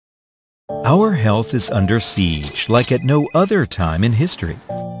Our health is under siege like at no other time in history.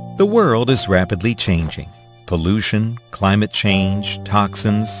 The world is rapidly changing. Pollution, climate change,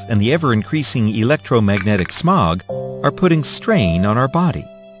 toxins, and the ever-increasing electromagnetic smog are putting strain on our body.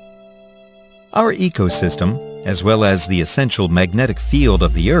 Our ecosystem, as well as the essential magnetic field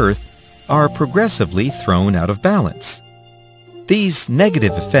of the Earth, are progressively thrown out of balance. These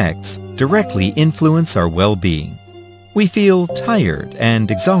negative effects directly influence our well-being. We feel tired and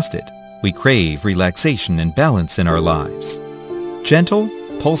exhausted. We crave relaxation and balance in our lives. Gentle,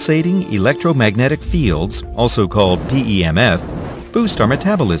 pulsating electromagnetic fields, also called PEMF, boost our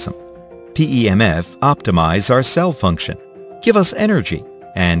metabolism. PEMF optimize our cell function, give us energy,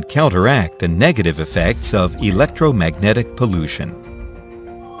 and counteract the negative effects of electromagnetic pollution.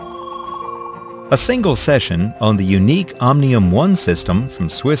 A single session on the unique Omnium 1 system from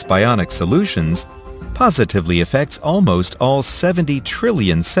Swiss Bionic Solutions positively affects almost all 70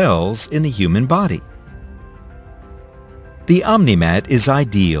 trillion cells in the human body. The OmniMat is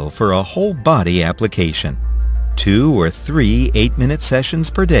ideal for a whole body application. 2 or 3 8-minute sessions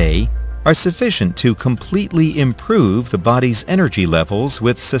per day are sufficient to completely improve the body's energy levels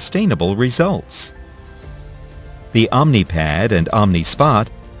with sustainable results. The OmniPad and OmniSpot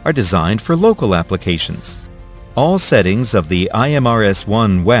are designed for local applications. All settings of the iMRS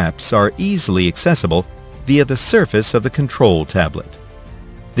 1 WAPs are easily accessible via the surface of the control tablet.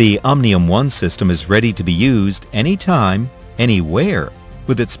 The Omnium 1 system is ready to be used anytime, anywhere,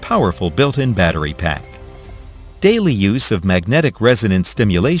 with its powerful built-in battery pack. Daily use of magnetic resonance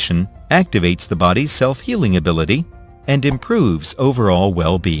stimulation activates the body's self-healing ability and improves overall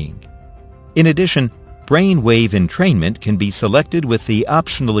well-being. In addition, brain wave entrainment can be selected with the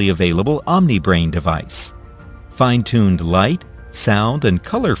optionally available OmniBrain device. Fine-tuned light, sound, and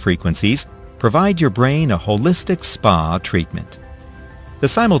color frequencies provide your brain a holistic spa treatment. The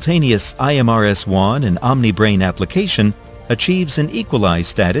simultaneous iMRS 1 and OmniBrain application achieves an equalized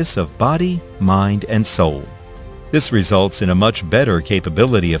status of body, mind, and soul. This results in a much better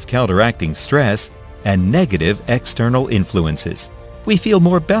capability of counteracting stress and negative external influences. We feel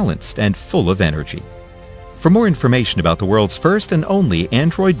more balanced and full of energy. For more information about the world's first and only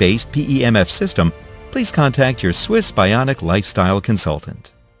Android-based PEMF system, please contact your Swiss Bionic Lifestyle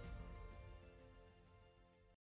consultant.